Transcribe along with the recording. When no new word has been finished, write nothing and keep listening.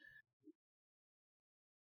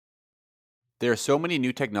There are so many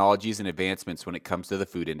new technologies and advancements when it comes to the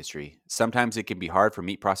food industry. Sometimes it can be hard for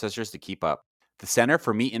meat processors to keep up. The Center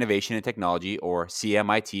for Meat Innovation and Technology, or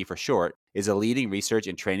CMIT for short, is a leading research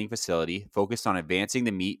and training facility focused on advancing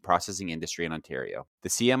the meat processing industry in Ontario. The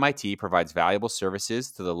CMIT provides valuable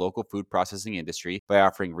services to the local food processing industry by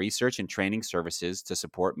offering research and training services to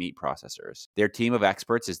support meat processors. Their team of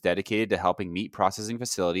experts is dedicated to helping meat processing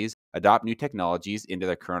facilities adopt new technologies into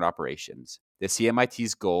their current operations. The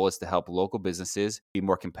CMIT's goal is to help local businesses be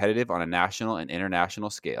more competitive on a national and international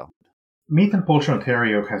scale. Meat and Poultry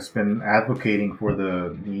Ontario has been advocating for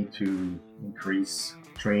the need to increase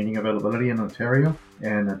training availability in Ontario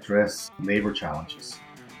and address labor challenges.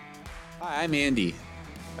 Hi, I'm Andy.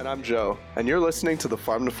 And I'm Joe, and you're listening to the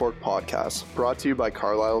Farm to Fork podcast, brought to you by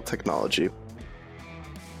Carlisle Technology.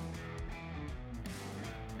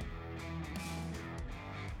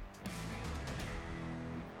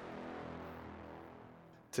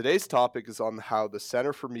 Today's topic is on how the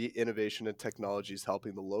Center for Meat Innovation and Technology is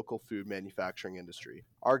helping the local food manufacturing industry.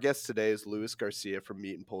 Our guest today is Louis Garcia from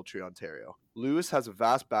Meat and Poultry Ontario. Louis has a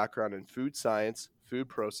vast background in food science, food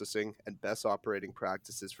processing, and best operating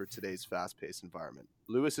practices for today's fast-paced environment.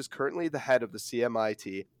 Louis is currently the head of the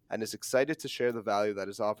CMIT and is excited to share the value that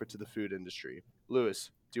is offered to the food industry. Louis,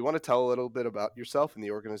 do you want to tell a little bit about yourself and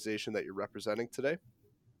the organization that you're representing today?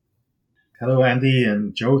 Hello, Andy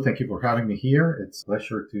and Joe. Thank you for having me here. It's a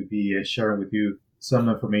pleasure to be sharing with you some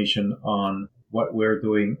information on what we're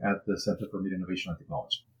doing at the Center for Meat Innovation and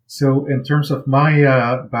Technology. So in terms of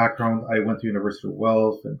my background, I went to University of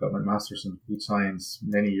Guelph and got my master's in food science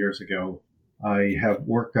many years ago. I have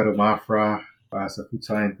worked at OMAFRA as a food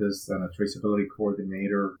scientist and a traceability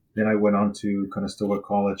coordinator. Then I went on to Conestoga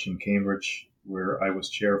College in Cambridge, where I was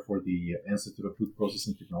chair for the Institute of Food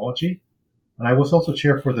Processing Technology. And I was also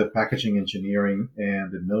chair for the packaging engineering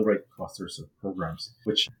and the millwright clusters of programs,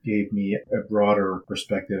 which gave me a broader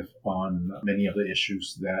perspective on many of the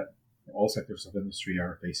issues that all sectors of industry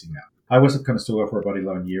are facing now. I was at Conestoga for about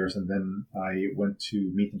 11 years, and then I went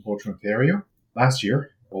to Meat and Poultry Ontario last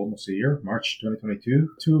year, almost a year, March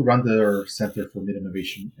 2022, to run their Center for Meat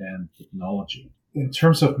Innovation and Technology. In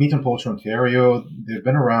terms of Meat and Poultry Ontario, they've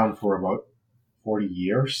been around for about 40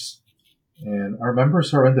 years. And our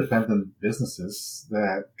members are independent businesses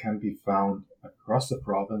that can be found across the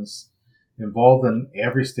province, involved in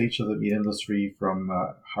every stage of the meat industry, from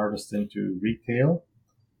harvesting to retail.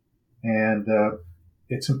 And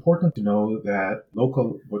it's important to know that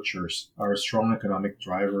local butchers are a strong economic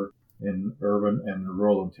driver in urban and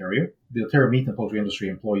rural Ontario. The Ontario meat and poultry industry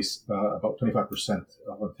employs about 25%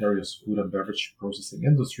 of Ontario's food and beverage processing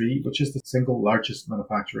industry, which is the single largest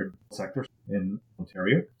manufacturing sector in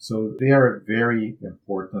Ontario. So they are a very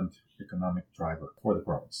important economic driver for the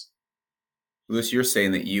province. Louis, you're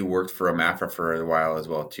saying that you worked for OMAFRA for a while as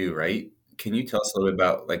well too, right? Can you tell us a little bit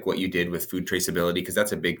about what you did with food traceability? Because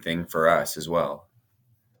that's a big thing for us as well.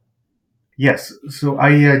 Yes. So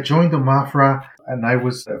I joined OMAFRA and I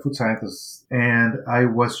was a food scientist, and I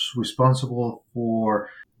was responsible for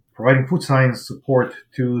providing food science support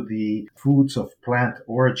to the foods of plant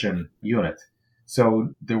origin unit.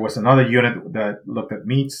 So there was another unit that looked at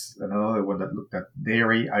meats, another one that looked at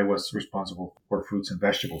dairy. I was responsible for fruits and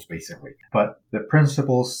vegetables, basically. But the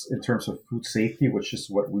principles in terms of food safety, which is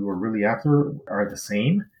what we were really after, are the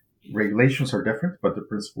same. Regulations are different, but the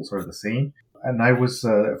principles are the same. And I was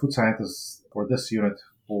a food scientist for this unit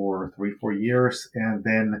for 3-4 years. And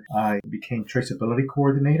then I became traceability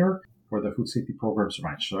coordinator for the food safety programs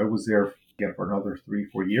branch. So I was there again for another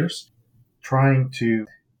 3-4 years, trying to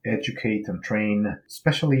educate and train,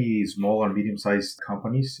 especially small and medium-sized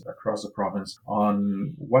companies across the province,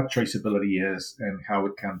 on what traceability is and how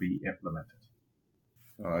it can be implemented.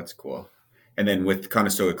 Oh, that's cool. And then with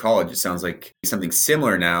Conestoga College, it sounds like something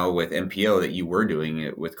similar now with MPO that you were doing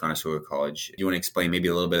it with Conestoga College. Do you want to explain maybe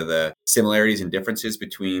a little bit of the similarities and differences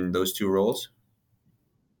between those two roles?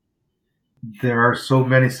 There are so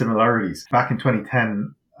many similarities. Back in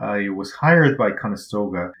 2010, I was hired by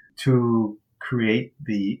Conestoga to create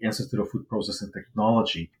the Institute of Food Processing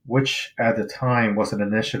Technology, which at the time was an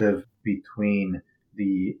initiative between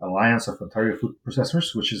the Alliance of Ontario Food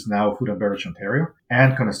Processors, which is now Food and Beverage Ontario,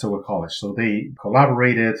 and Conestoga College. So they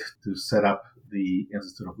collaborated to set up the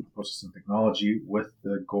Institute of Food Processing Technology with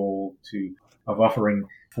the goal of offering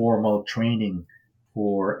formal training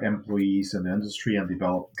for employees in the industry and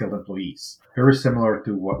develop skilled employees. Very similar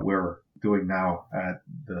to what we're doing now at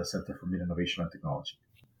the Center for Meat Innovation and Technology.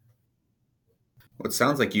 Well, it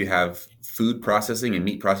sounds like you have food processing and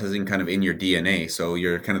meat processing kind of in your DNA, so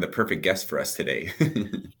you're kind of the perfect guest for us today.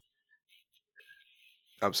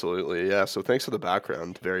 Absolutely. Yeah. So thanks for the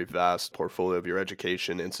background. Very vast portfolio of your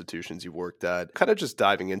education, institutions you worked at. Kind of just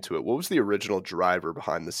diving into it. What was the original driver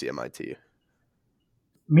behind the CMIT?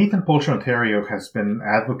 Meat and Poultry Ontario has been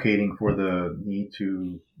advocating for the need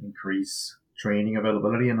to increase training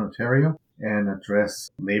availability in Ontario and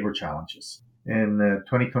address labor challenges. In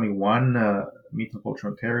 2021, Meat and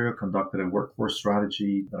Poultry Ontario conducted a workforce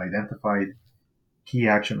strategy that identified key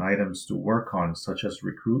action items to work on, such as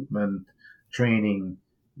recruitment, training,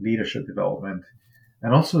 leadership development,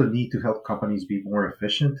 and also the need to help companies be more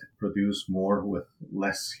efficient, produce more with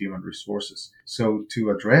less human resources. So to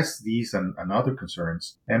address these and other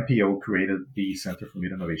concerns, MPO created the Center for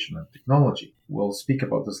Meat Innovation and Technology. We'll speak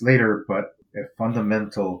about this later, but a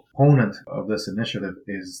fundamental component of this initiative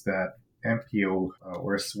is that MPO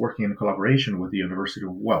was working in collaboration with the University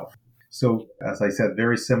of Guelph. So as I said,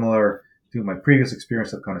 very similar to my previous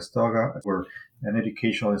experience at Conestoga, where an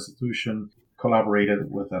educational institution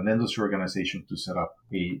collaborated with an industry organization to set up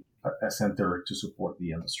a center to support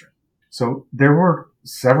the industry. So there were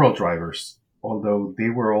several drivers, although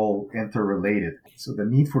they were all interrelated. So the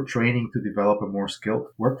need for training to develop a more skilled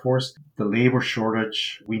workforce, the labor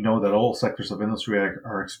shortage. We know that all sectors of industry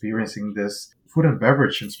are experiencing this. Food and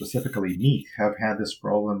beverage, and specifically meat, have had this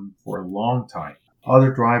problem for a long time.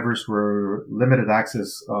 Other drivers were limited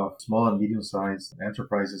access of small and medium-sized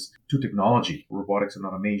enterprises to technology, robotics and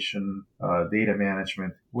automation, data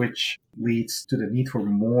management, which leads to the need for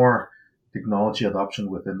more technology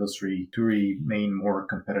adoption with industry to remain more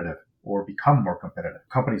competitive or become more competitive.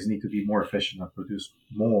 Companies need to be more efficient and produce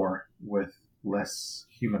more with less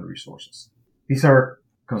human resources. These are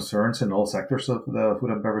concerns in all sectors of the food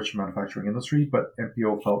and beverage manufacturing industry, but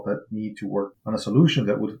MPO felt that need to work on a solution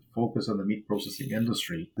that would focus on the meat processing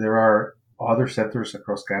industry. There are other centers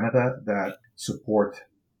across Canada that support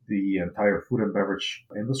the entire food and beverage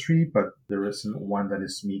industry, but there isn't one that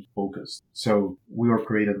is meat focused. So we were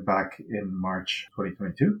created back in March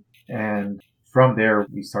 2022, and from there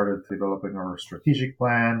we started developing our strategic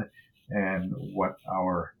plan and what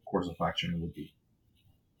our course of action would be.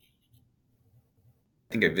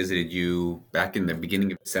 I think I visited you back in the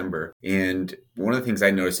beginning of December. And one of the things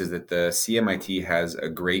I noticed is that the CMIT has a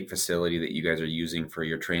great facility that you guys are using for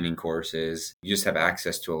your training courses. You just have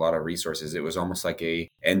access to a lot of resources. It was almost like a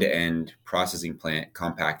end-to-end processing plant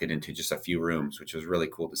compacted into just a few rooms, which was really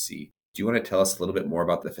cool to see. Do you want to tell us a little bit more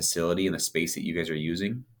about the facility and the space that you guys are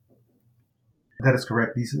using? That is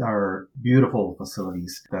correct. These are beautiful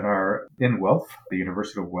facilities that are in Guelph, the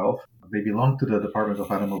University of Guelph. They belong to the Department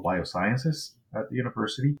of Animal Biosciences at the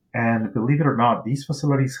university. And believe it or not, these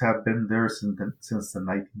facilities have been there since the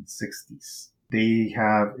 1960s. They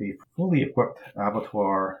have a fully equipped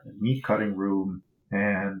abattoir, a meat cutting room,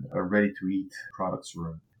 and a ready-to-eat products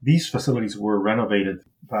room. These facilities were renovated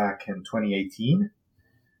back in 2018.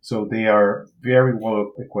 So they are very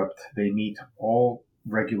well equipped. They meet all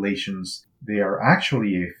regulations. They are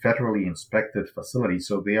actually a federally inspected facility.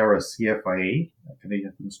 So they are a CFIA, a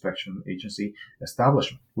Canadian Food Inspection Agency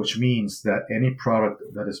establishment, which means that any product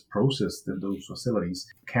that is processed in those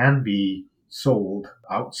facilities can be sold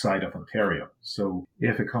outside of Ontario. So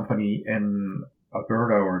if a company in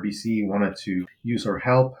Alberta or BC wanted to use our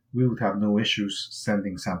help, we would have no issues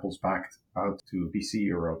sending samples back out to BC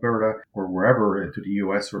or Alberta or wherever into the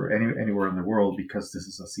US or anywhere in the world, because this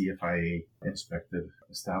is a CFIA inspected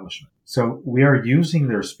establishment. So we are using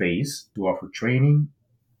their space to offer training,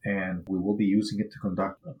 and we will be using it to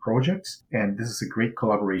conduct projects. And this is a great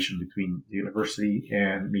collaboration between the university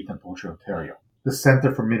and Meat and Poultry Ontario. The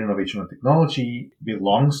Center for Meat Innovation and Technology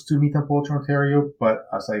belongs to Meat and Poultry Ontario, but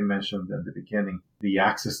as I mentioned at the beginning, the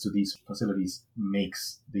access to these facilities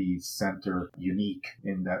makes the center unique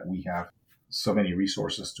in that we have so many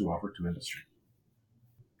resources to offer to industry.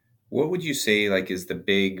 What would you say is the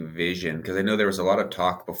big vision? Because I know there was a lot of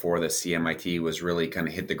talk before the CMIT was really kind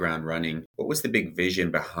of hit the ground running. What was the big vision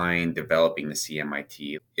behind developing the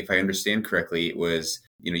CMIT? If I understand correctly, it was,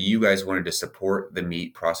 you guys wanted to support the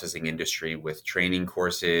meat processing industry with training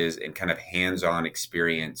courses and kind of hands-on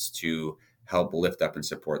experience to help lift up and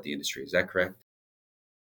support the industry. Is that correct?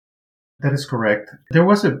 That is correct. There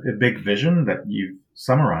was a big vision that you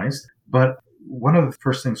summarized, but one of the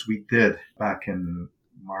first things we did back in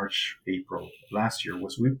March, April last year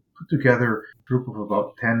was we put together a group of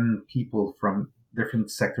about 10 people from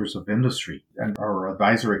different sectors of industry and our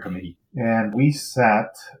advisory committee. And we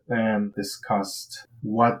sat and discussed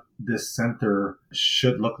what this center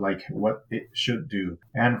should look like, what it should do.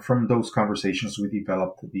 And from those conversations, we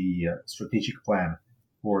developed the strategic plan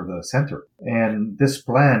for the center. And this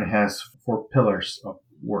plan has 4 pillars of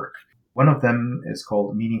work. One of them is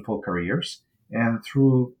called Meaningful Careers. And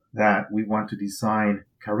through that, we want to design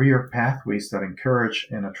career pathways that encourage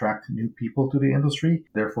and attract new people to the industry,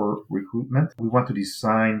 therefore recruitment. We want to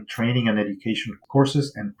design training and education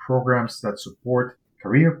courses and programs that support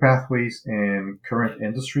career pathways and current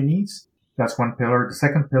industry needs. That's one pillar. The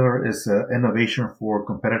second pillar is innovation for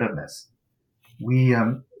competitiveness. We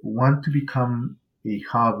want to become a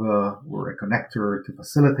hub or a connector to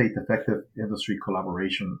facilitate effective industry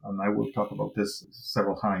collaboration. And I will talk about this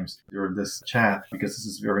several times during this chat because this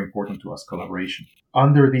is very important to us, collaboration.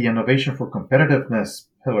 Under the innovation for competitiveness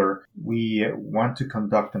pillar, we want to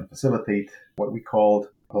conduct and facilitate what we call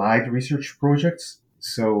applied research projects.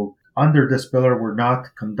 So under this pillar, we're not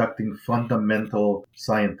conducting fundamental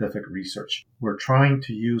scientific research. We're trying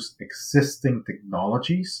to use existing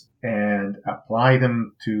technologies and apply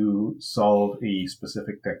them to solve a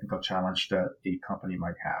specific technical challenge that a company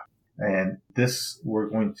might have. And this we're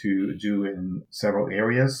going to do in several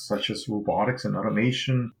areas, such as robotics and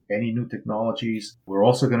automation, any new technologies. We're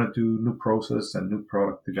also going to do new process and new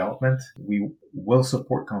product development. We will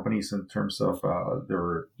support companies in terms of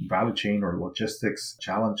their value chain or logistics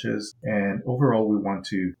challenges. And overall, we want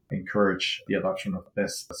to encourage the adoption of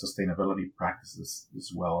best sustainability practices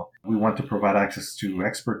as well. We want to provide access to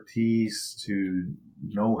expertise, to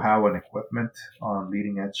know-how and equipment on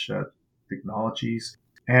leading edge technologies.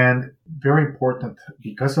 And very important,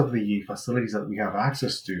 because of the facilities that we have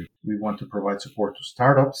access to, we want to provide support to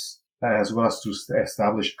startups as well as to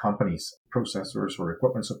established companies, processors or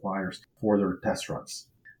equipment suppliers for their test runs.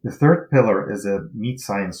 The third pillar is a meat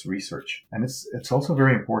science research. And it's also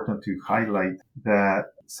very important to highlight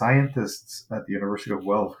that scientists at the University of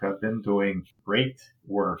Guelph have been doing great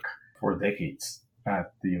work for decades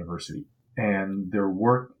at the university. And their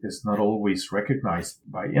work is not always recognized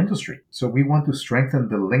by industry. So we want to strengthen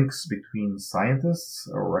the links between scientists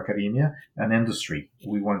or academia and industry.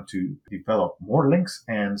 We want to develop more links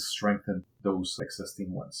and strengthen those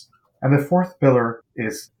existing ones. And the fourth pillar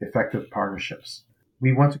is effective partnerships.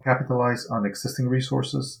 We want to capitalize on existing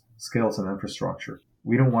resources, skills, and infrastructure.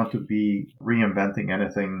 We don't want to be reinventing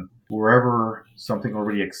anything. Wherever something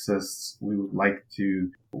already exists, we would like to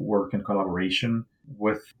work in collaboration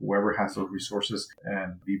with whoever has those resources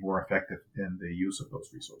and be more effective in the use of those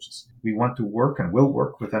resources. We want to work and will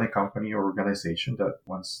work with any company or organization that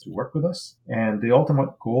wants to work with us. And the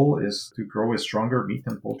ultimate goal is to grow a stronger meat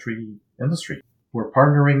and poultry industry. We're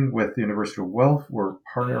partnering with the University of Guelph. We're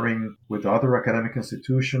partnering with other academic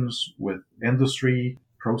institutions, with industry,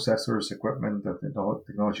 processors, equipment,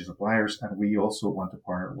 technology suppliers, and we also want to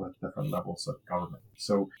partner with different levels of government.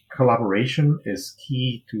 So collaboration is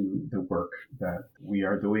key to the work that we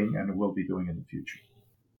are doing and will be doing in the future.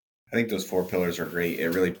 I think those 4 pillars are great. It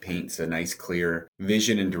really paints a nice, clear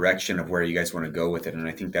vision and direction of where you guys want to go with it. And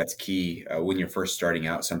I think that's key when you're first starting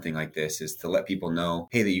out something like this, is to let people know,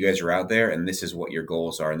 hey, that you guys are out there and this is what your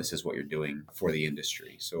goals are and this is what you're doing for the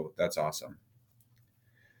industry. So that's awesome.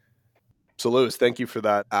 So, Louis, thank you for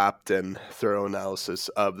that apt and thorough analysis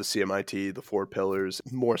of the CMIT, the 4 pillars,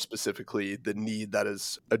 more specifically, the need that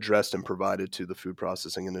is addressed and provided to the food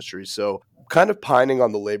processing industry. So, kind of pining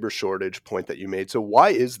on the labor shortage point that you made. So, why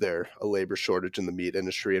is there a labor shortage in the meat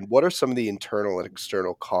industry? And what are some of the internal and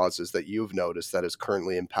external causes that you've noticed that is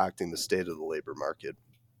currently impacting the state of the labor market?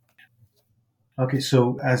 Okay,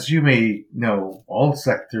 so as you may know, all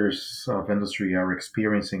sectors of industry are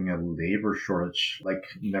experiencing a labor shortage like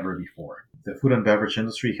never before. The food and beverage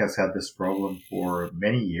industry has had this problem for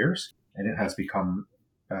many years, and it has become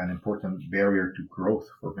an important barrier to growth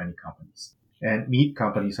for many companies. And meat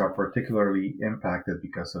companies are particularly impacted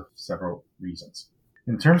because of several reasons.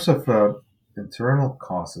 In terms of internal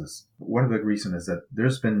causes, one big reason is that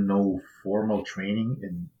there's been no formal training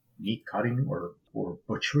in meat cutting or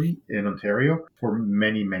butchery in Ontario for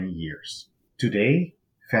many, many years. Today,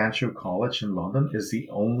 Fanshawe College in London is the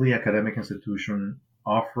only academic institution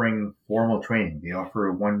offering formal training. They offer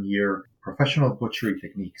a 1-year professional butchery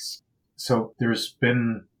techniques. So there's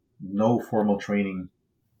been no formal training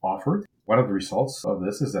offered. One of the results of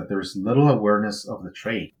this is that there's little awareness of the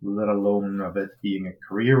trade, let alone of it being a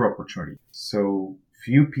career opportunity. So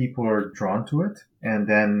few people are drawn to it, and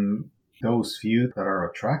then those few that are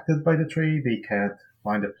attracted by the trade, they can't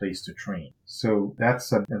find a place to train. So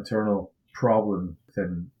that's an internal problem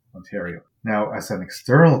within Ontario. Now, as an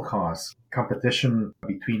external cause, competition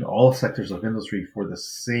between all sectors of industry for the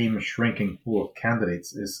same shrinking pool of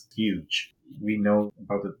candidates is huge. We know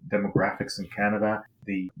about the demographics in Canada.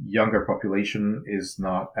 The younger population is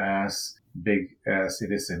not as big as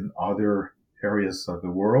it is in other areas of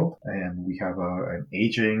the world. And we have an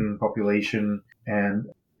aging population, and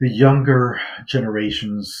the younger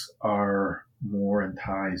generations are more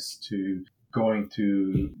enticed to going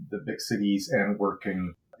to the big cities and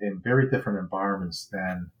working in very different environments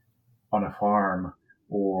than on a farm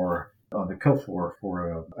or on the kill floor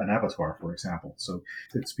for an abattoir, for example. So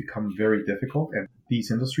it's become very difficult, and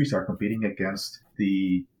these industries are competing against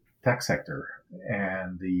the tech sector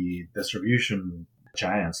and the distribution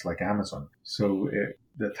giants like Amazon. So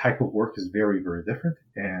the type of work is very, very different,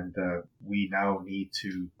 and we now need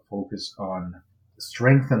to focus on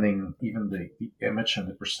strengthening even the image and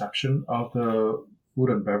the perception of the food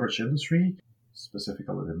and beverage industry,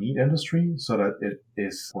 specifically the meat industry, so that it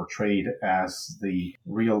is portrayed as the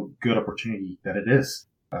real good opportunity that it is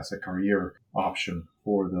as a career option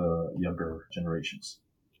for the younger generations.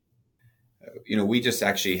 We just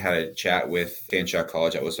actually had a chat with Fanshawe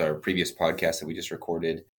College. That was our previous podcast that we just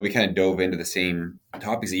recorded. We kind of dove into the same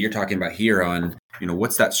topics that you're talking about here on,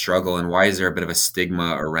 what's that struggle and why is there a bit of a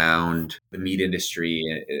stigma around the meat industry,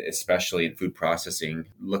 especially in food processing.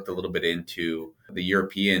 Looked a little bit into the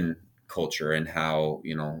European culture and how,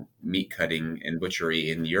 meat cutting and butchery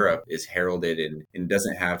in Europe is heralded and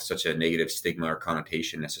doesn't have such a negative stigma or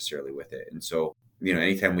connotation necessarily with it. And so,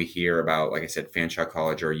 anytime we hear about, like I said, Fanshawe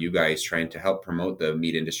College or you guys trying to help promote the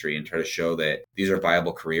meat industry and try to show that these are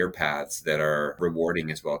viable career paths that are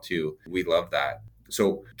rewarding as well too, we love that.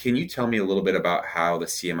 So can you tell me a little bit about how the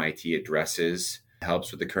CMIT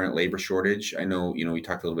helps with the current labor shortage? I know, we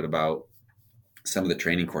talked a little bit about some of the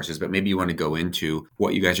training courses, but maybe you want to go into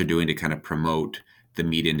what you guys are doing to kind of promote the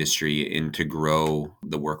meat industry and to grow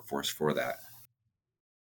the workforce for that.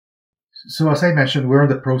 So as I mentioned, we're in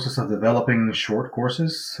the process of developing short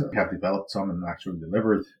courses. We have developed some and actually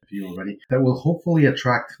delivered a few already that will hopefully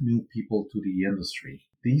attract new people to the industry.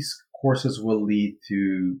 These courses will lead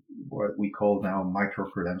to what we call now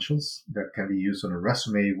micro-credentials that can be used on a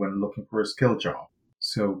resume when looking for a skill job.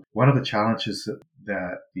 So one of the challenges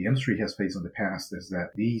that the industry has faced in the past is that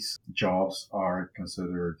these jobs are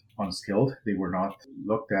considered unskilled. They were not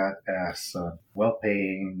looked at as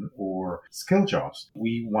well-paying or skilled jobs.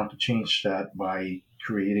 We want to change that by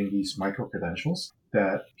creating these micro-credentials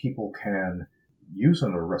that people can use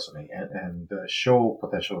on their resume and show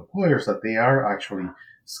potential employers that they are actually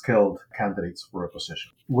skilled candidates for a position.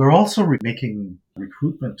 We're also making a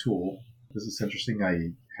recruitment tool. This is interesting.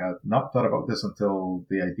 I had not thought about this until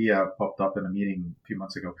the idea popped up in a meeting a few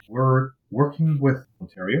months ago. We're working with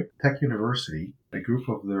Ontario Tech University, a group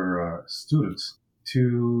of their students,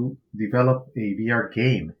 to develop a VR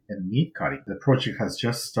game in meat cutting. The project has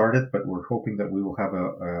just started, but we're hoping that we will have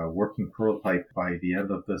a working prototype by the end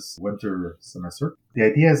of this winter semester. The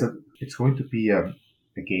idea is that it's going to be a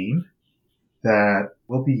game that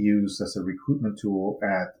will be used as a recruitment tool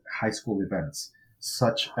at high school events,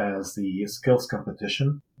 such as the skills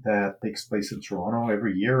competition that takes place in Toronto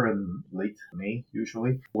every year in late May,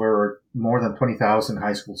 usually, where more than 20,000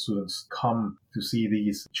 high school students come to see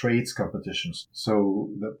these trades competitions. So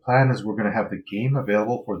the plan is we're going to have the game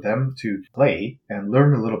available for them to play and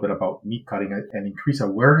learn a little bit about meat cutting and increase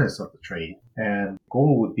awareness of the trade. And the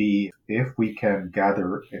goal would be if we can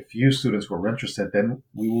gather a few students who are interested, then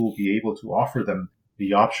we will be able to offer them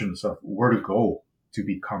the options of where to go to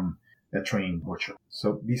become a trained butcher.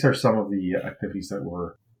 So these are some of the activities that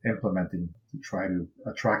we're implementing to try to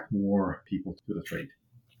attract more people to the trade.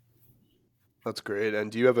 That's great.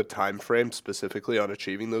 And do you have a time frame specifically on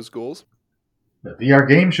achieving those goals? The VR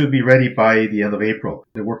game should be ready by the end of April,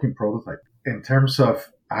 the working prototype. In terms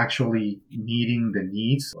of actually meeting the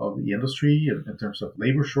needs of the industry, in terms of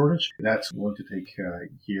labor shortage, that's going to take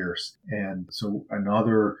years. And so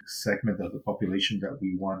another segment of the population that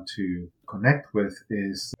we want to connect with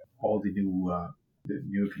is all the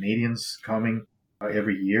new Canadians coming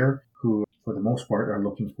every year who, for the most part, are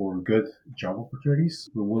looking for good job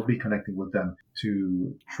opportunities. We will be connecting with them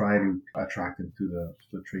to try to attract them to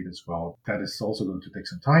the trade as well. That is also going to take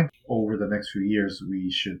some time. Over the next few years,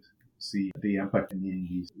 we should see the impact in meeting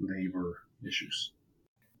these labor issues.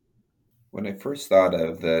 When I first thought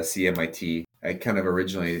of the CMIT, I kind of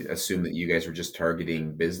originally assumed that you guys were just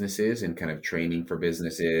targeting businesses and kind of training for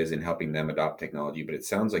businesses and helping them adopt technology. But it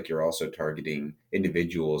sounds like you're also targeting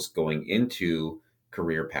individuals going into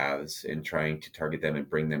career paths and trying to target them and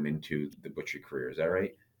bring them into the butchery career. Is that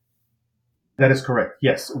right? That is correct.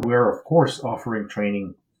 Yes, we're of course offering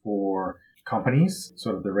training for companies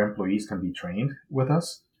so that their employees can be trained with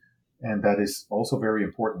us. And that is also very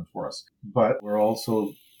important for us. But we're also,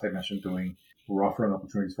 as I mentioned, we're offering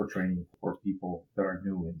opportunities for training for people that are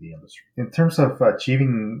new in the industry. In terms of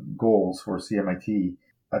achieving goals for CMIT,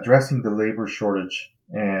 addressing the labor shortage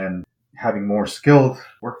and having more skilled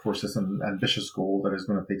workforce is an ambitious goal that is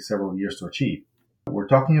going to take several years to achieve. We're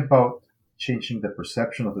talking about changing the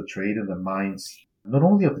perception of the trade in the minds not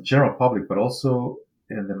only of the general public, but also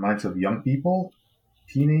in the minds of young people,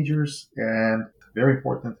 teenagers, and very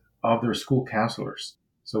important, of their school counselors.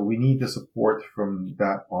 So we need the support from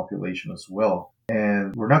that population as well.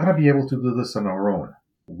 And we're not going to be able to do this on our own.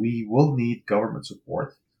 We will need government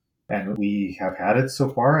support. And we have had it so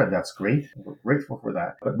far, and that's great. We're grateful for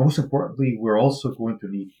that. But most importantly, we're also going to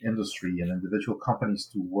need industry and individual companies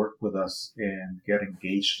to work with us and get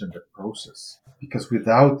engaged in the process. Because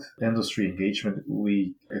without industry engagement,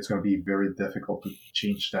 it's going to be very difficult to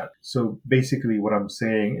change that. So basically what I'm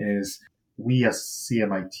saying is we as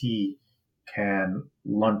CMIT can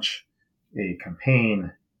launch a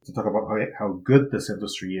campaign to talk about how good this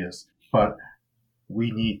industry is, but we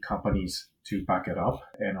need companies to back it up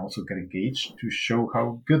and also get engaged to show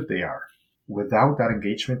how good they are. Without that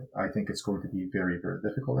engagement, I think it's going to be very, very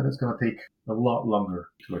difficult, and it's going to take a lot longer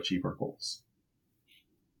to achieve our goals.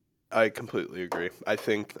 I completely agree. I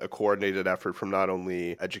think a coordinated effort from not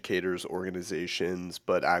only educators, organizations,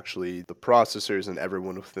 but actually the processors and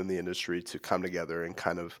everyone within the industry to come together and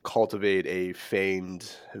kind of cultivate a feigned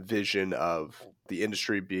vision of the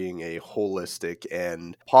industry being a holistic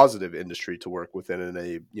and positive industry to work within in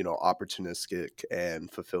a, opportunistic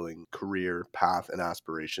and fulfilling career path and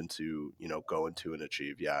aspiration to, go into and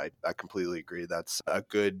achieve. Yeah, I completely agree. That's a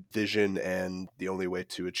good vision, and the only way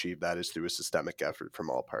to achieve that is through a systemic effort from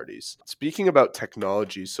all parties. Speaking about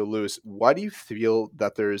technology, so Lewis, why do you feel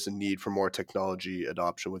that there is a need for more technology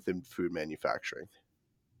adoption within food manufacturing?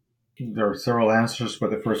 There are several answers, but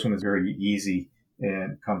the first one is very easy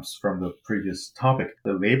and comes from the previous topic,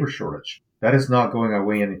 the labor shortage. That is not going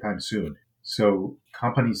away anytime soon. So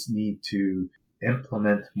companies need to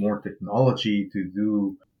implement more technology to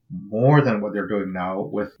do more than what they're doing now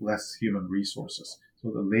with less human resources.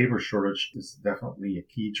 So the labor shortage is definitely a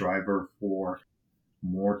key driver for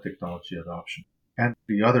more technology adoption. And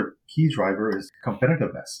the other key driver is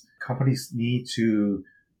competitiveness. Companies need to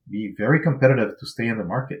be very competitive to stay in the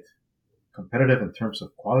market, competitive in terms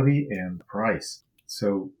of quality and price.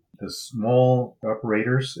 So the small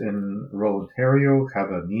operators in rural Ontario have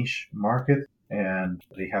a niche market, and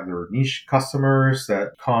they have their niche customers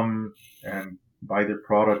that come and buy their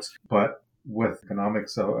products. But with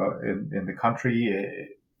economics in the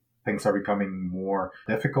country, things are becoming more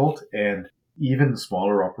difficult, and even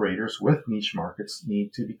smaller operators with niche markets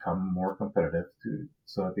need to become more competitive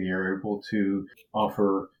so that they are able to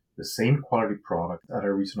offer the same quality product at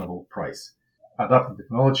a reasonable price. Adopting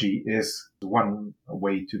technology is one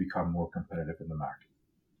way to become more competitive in the market.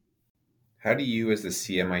 How do you, as the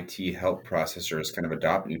CMIT, help processors kind of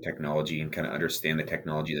adopt new technology and kind of understand the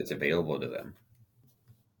technology that's available to them?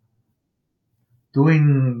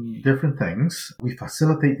 Doing different things. We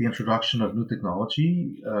facilitate the introduction of new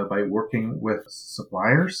technology by working with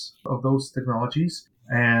suppliers of those technologies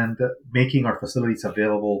and making our facilities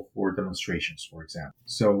available for demonstrations, for example.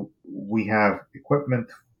 So we have equipment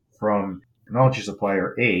from technology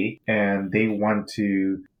supplier A, and they want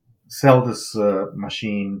to sell this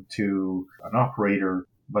machine to an operator,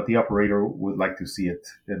 but the operator would like to see it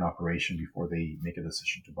in operation before they make a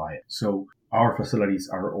decision to buy it. So our facilities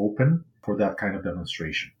are open for that kind of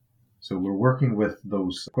demonstration. So we're working with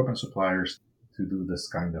those equipment suppliers to do this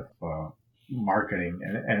kind of marketing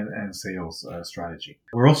and sales strategy.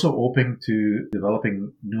 We're also open to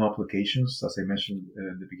developing new applications, as I mentioned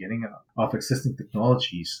in the beginning, of existing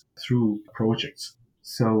technologies through projects.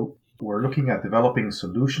 So we're looking at developing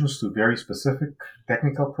solutions to very specific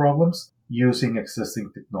technical problems using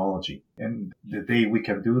existing technology. And the day we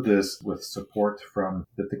can do this with support from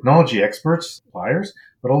the technology experts, suppliers,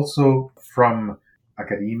 but also from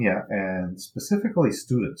academia and specifically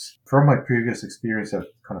students. From my previous experience at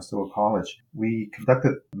Conestoga College, we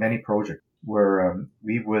conducted many projects where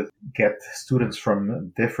we would get students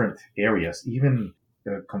from different areas, even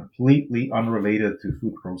completely unrelated to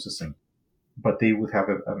food processing, but they would have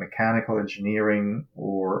a mechanical engineering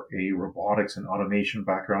or a robotics and automation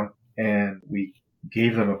background. And we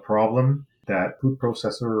gave them a problem that food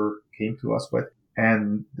processor came to us with.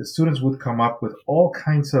 And the students would come up with all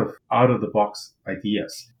kinds of out of the box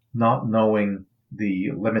ideas, not knowing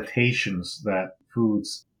the limitations that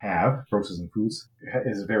foods have. Processing foods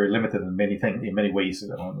is very limited in many ways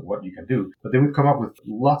on what you can do. But they would come up with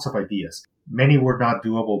lots of ideas. Many were not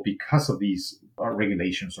doable because of these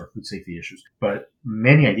regulations or food safety issues, but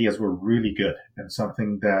many ideas were really good and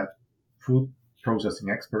something that food processing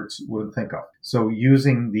experts wouldn't think of. So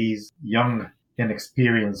using these young,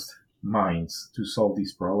 inexperienced minds to solve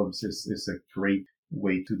these problems is a great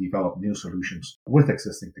way to develop new solutions with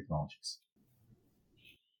existing technologies.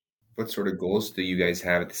 What sort of goals do you guys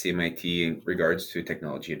have at the CMIT in regards to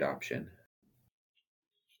technology adoption?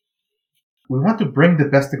 We want to bring the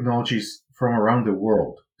best technologies from around the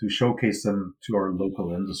world to showcase them to our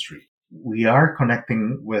local industry. We are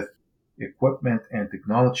connecting with equipment and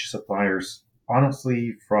technology suppliers,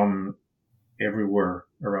 honestly, from everywhere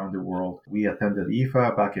around the world. We attended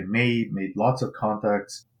IFA back in May, made lots of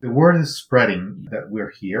contacts. The word is spreading that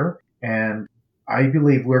we're here, and I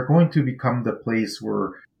believe we're going to become the place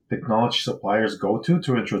where technology suppliers go to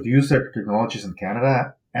introduce their technologies in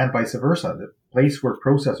Canada, and vice versa, the place where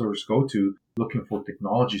processors go to looking for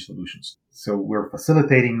technology solutions. So we're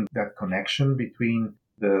facilitating that connection between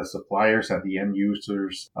the suppliers and the end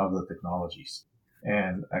users of the technologies.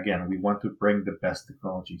 And again, we want to bring the best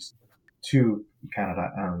technologies to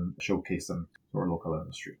Canada and showcase them to our local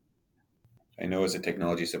industry. I know as a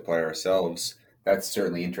technology supplier ourselves, that's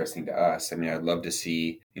certainly interesting to us. I mean, I'd love to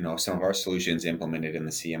see, some of our solutions implemented in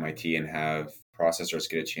the CMIT and have processors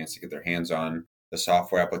get a chance to get their hands on the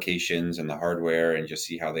software applications and the hardware and just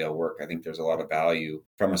see how they all work. I think there's a lot of value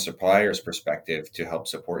from a supplier's perspective to help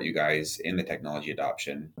support you guys in the technology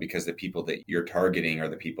adoption, because the people that you're targeting are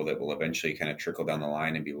the people that will eventually kind of trickle down the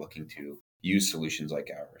line and be looking to use solutions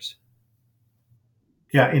like ours.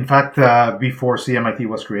 Yeah, in fact, before CMIT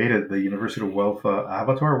was created, the University of Guelph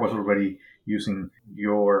Avatar was already using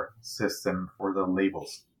your system for the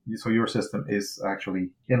labels. So your system is actually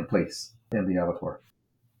in place in the Avatar.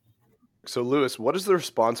 So, Louis, what has the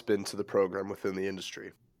response been to the program within the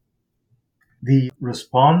industry? The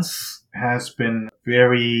response has been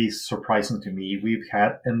very surprising to me. We've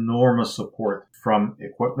had enormous support from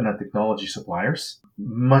equipment and technology suppliers,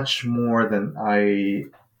 much more than I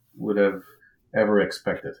would have ever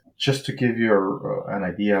expected. Just to give you an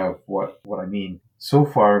idea of what I mean, so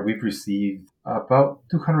far we've received about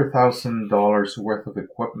 $200,000 worth of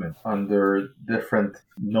equipment under different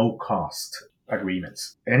no-cost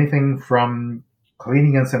agreements. Anything from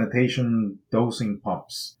cleaning and sanitation dosing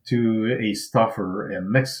pumps to a stuffer, a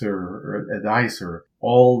mixer, a dicer,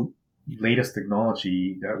 all latest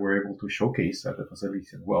technology that we're able to showcase at the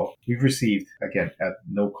facilities as well. We've received, again, at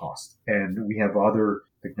no cost. And we have other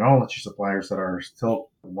technology suppliers that are still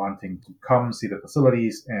wanting to come see the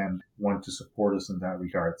facilities and want to support us in that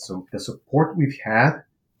regard. So the support we've had,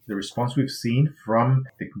 the response we've seen from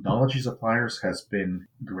technology suppliers has been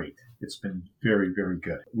great. It's been very, very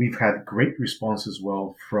good. We've had great response as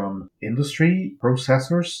well from industry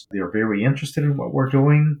processors. They're very interested in what we're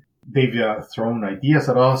doing. They've thrown ideas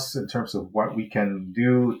at us in terms of what we can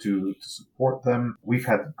do to support them. We've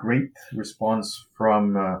had great response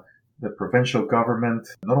from the provincial government,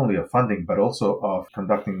 not only of funding, but also of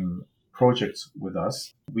conducting projects with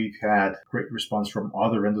us. We've had great response from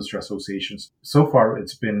other industry associations. So far,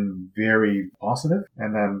 it's been very positive,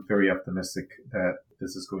 and I'm very optimistic that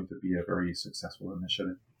this is going to be a very successful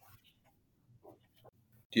initiative.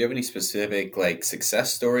 Do you have any specific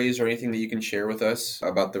success stories or anything that you can share with us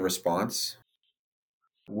about the response?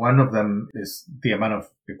 One of them is the amount of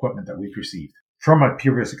equipment that we've received. From my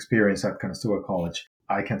previous experience at Conestoga College,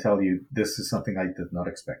 I can tell you this is something I did not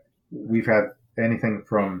expect. We've had anything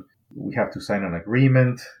from we have to sign an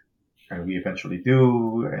agreement, and we eventually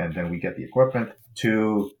do, and then we get the equipment,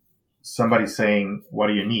 to somebody saying, what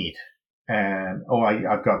do you need? And,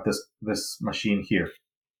 I've got this machine here.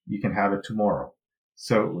 You can have it tomorrow.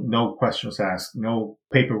 So no questions asked, no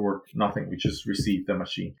paperwork, nothing. We just received the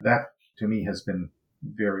machine. That, to me, has been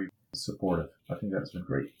very supportive. I think that's been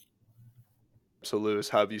great. So, Louis,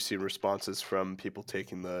 how have you seen responses from people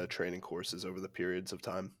taking the training courses over the periods of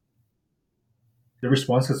time? The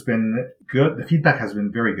response has been good. The feedback has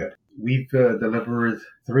been very good. We've delivered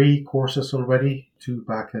 3 courses already, 2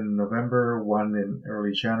 back in November, 1 in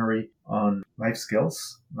early January, on knife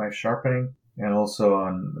skills, knife sharpening, and also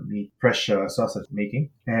on fresh sausage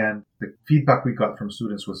making. And the feedback we got from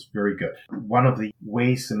students was very good. One of the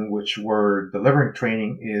ways in which we're delivering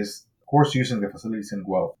training is, of course, using the facilities in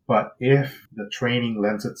Guelph. But if the training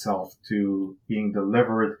lends itself to being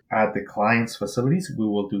delivered at the client's facilities, we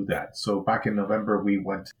will do that. So back in November, we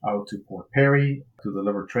went out to Port Perry to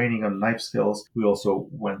deliver training on knife skills. We also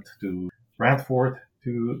went to Brantford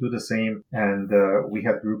to do the same. And we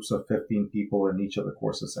had groups of 15 people in each of the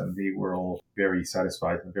courses, and they were all very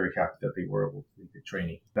satisfied and very happy that they were able to do the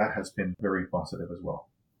training. That has been very positive as well.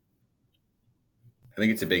 I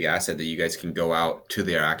think it's a big asset that you guys can go out to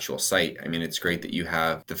their actual site. I mean, it's great that you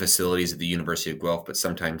have the facilities at the University of Guelph, but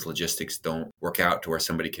sometimes logistics don't work out to where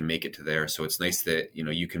somebody can make it to there. So it's nice that,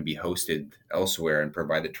 you can be hosted elsewhere and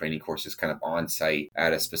provide the training courses kind of on site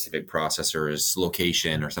at a specific processor's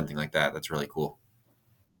location or something like that. That's really cool.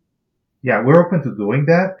 Yeah, we're open to doing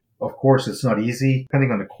that. Of course, it's not easy,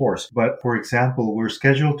 depending on the course. But for example, we're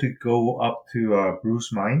scheduled to go up to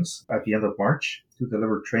Bruce Mines at the end of March to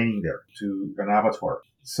deliver training there to an abattoir.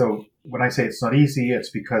 So when I say it's not easy,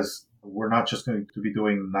 it's because we're not just going to be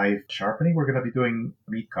doing knife sharpening, we're going to be doing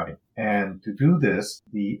meat cutting. And to do this,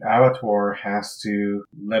 the abattoir has to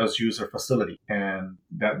let us use their facility. And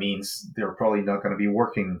that means they're probably not going to be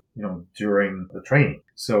working, during the training.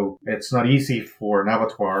 So it's not easy for an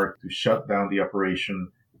abattoir to shut down the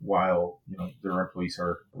operation while, their employees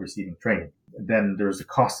are receiving training. Then there's the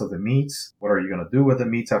cost of the meats. What are you going to do with the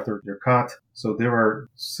meats after they're cut? So there are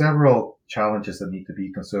several challenges that need to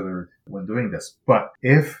be considered when doing this. But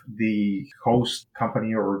if the host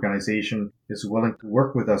company or organization is willing to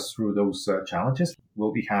work with us through those challenges,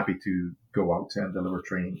 we'll be happy to go out and deliver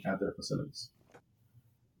training at their facilities.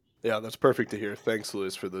 Yeah, that's perfect to hear. Thanks,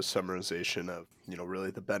 Luis, for the summarization of,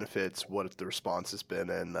 really the benefits, what the response has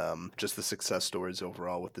been, and just the success stories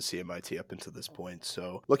overall with the CMIT up until this point.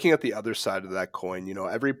 So looking at the other side of that coin,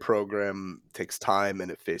 every program takes time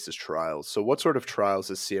and it faces trials. So what sort of trials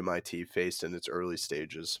has CMIT faced in its early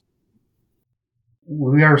stages?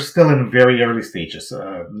 We are still in very early stages,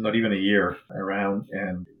 not even a year around,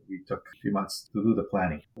 and we took a few months to do the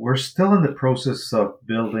planning. We're still in the process of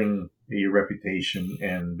building a reputation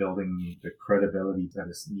and building the credibility that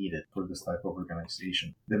is needed for this type of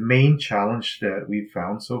organization. The main challenge that we've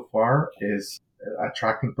found so far is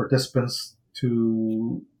attracting participants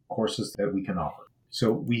to courses that we can offer.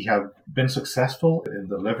 So we have been successful in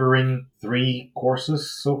delivering 3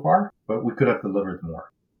 courses so far, but we could have delivered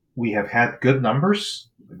more. We have had good numbers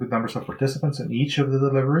of participants in each of the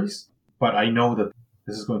deliveries, but I know that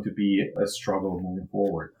this is going to be a struggle moving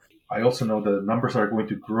forward. I also know that the numbers are going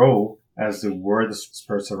to grow as the word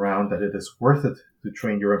spreads around that it is worth it to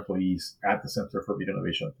train your employees at the Center for Meat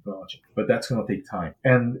Innovation and Technology. But that's going to take time.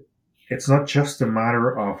 And it's not just a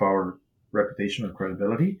matter of our reputation and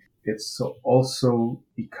credibility. It's also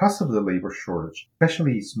because of the labor shortage,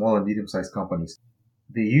 especially small and medium-sized companies.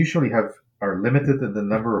 They usually are limited in the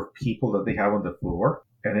number of people that they have on the floor.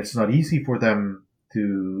 And it's not easy for them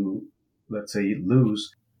to, let's say,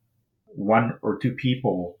 lose 1 or 2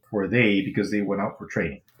 people for a day because they went out for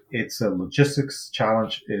training. It's a logistics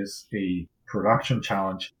challenge, is a production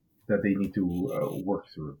challenge that they need to work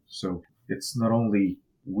through. So it's not only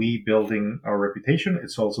we building our reputation,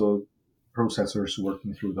 it's also processors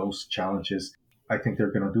working through those challenges. I think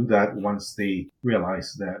they're going to do that once they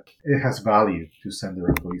realize that it has value to send their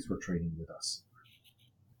employees for training with us.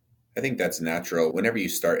 I think that's natural. Whenever you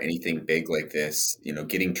start anything big like this,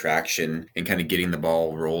 getting traction and kind of getting the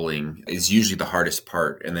ball rolling is usually the hardest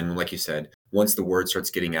part. And then, like you said, once the word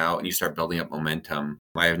starts getting out and you start building up momentum,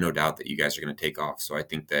 I have no doubt that you guys are going to take off. So I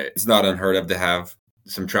think that it's not unheard of to have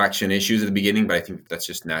some traction issues at the beginning, but I think that's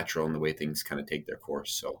just natural in the way things kind of take their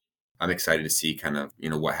course. So I'm excited to see kind of,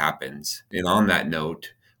 what happens. And on that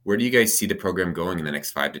note, where do you guys see the program going in the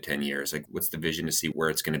next 5 to 10 years? Like, what's the vision to see where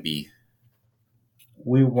it's going to be?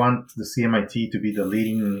 We want the CMIT to be the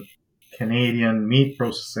leading Canadian meat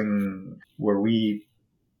processing where we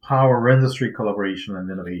power industry collaboration and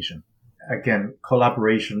innovation. Again,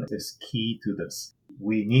 collaboration is key to this.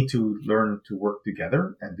 We need to learn to work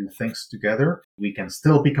together and do things together. We can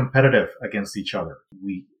still be competitive against each other.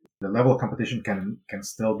 The level of competition can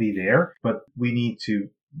still be there, but we need to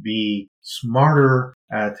be smarter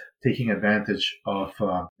at taking advantage of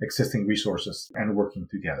existing resources and working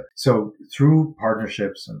together. So through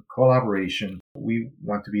partnerships and collaboration, we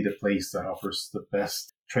want to be the place that offers the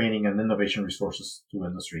best training and innovation resources to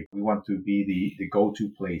industry. We want to be the go-to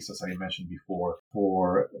place, as I mentioned before,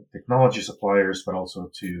 for technology suppliers, but also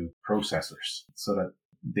to processors so that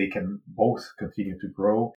they can both continue to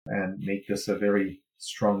grow and make this a very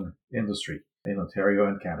strong industry in Ontario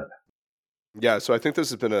and Canada. Yeah, so I think this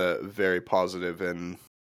has been a very positive and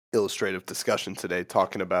illustrative discussion today,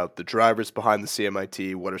 talking about the drivers behind the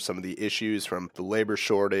CMIT, what are some of the issues from the labor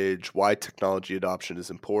shortage, why technology adoption is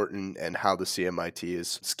important, and how the CMIT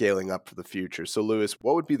is scaling up for the future. So, Luis,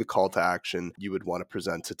 what would be the call to action you would want to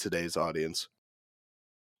present to today's audience?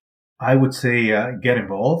 I would say get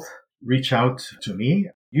involved, reach out to me,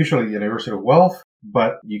 usually the University of Guelph,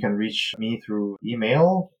 but you can reach me through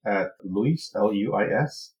email at Luis,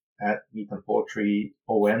 Luis, at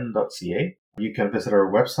meatandpoultryon.ca. You can visit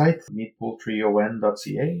our website,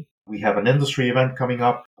 meatpoultryon.ca. We have an industry event coming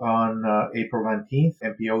up on April 19th,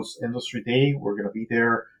 MPO's Industry Day. We're going to be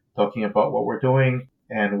there talking about what we're doing,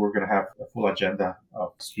 and we're going to have a full agenda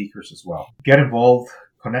of speakers as well. Get involved,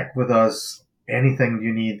 connect with us, anything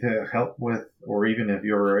you need help with, or even if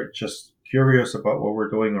you're just curious about what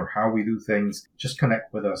we're doing or how we do things, just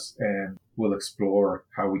connect with us and we'll explore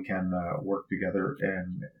how we can work together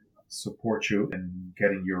and support you in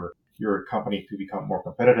getting your company to become more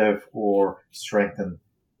competitive or strengthen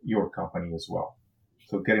your company as well.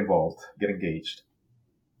 So get involved, get engaged.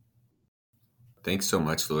 Thanks so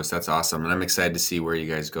much, Louis. That's awesome. And I'm excited to see where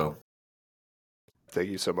you guys go. Thank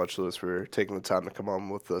you so much, Louis, for taking the time to come on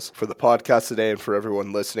with us for the podcast today. And for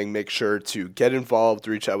everyone listening, make sure to get involved,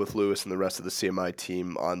 reach out with Louis and the rest of the CMI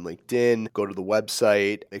team on LinkedIn. Go to the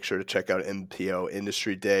website. Make sure to check out MPO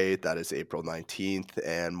Industry Day. That is April 19th,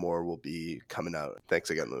 and more will be coming out. Thanks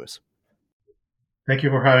again, Louis. Thank you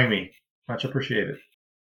for having me. Much appreciated.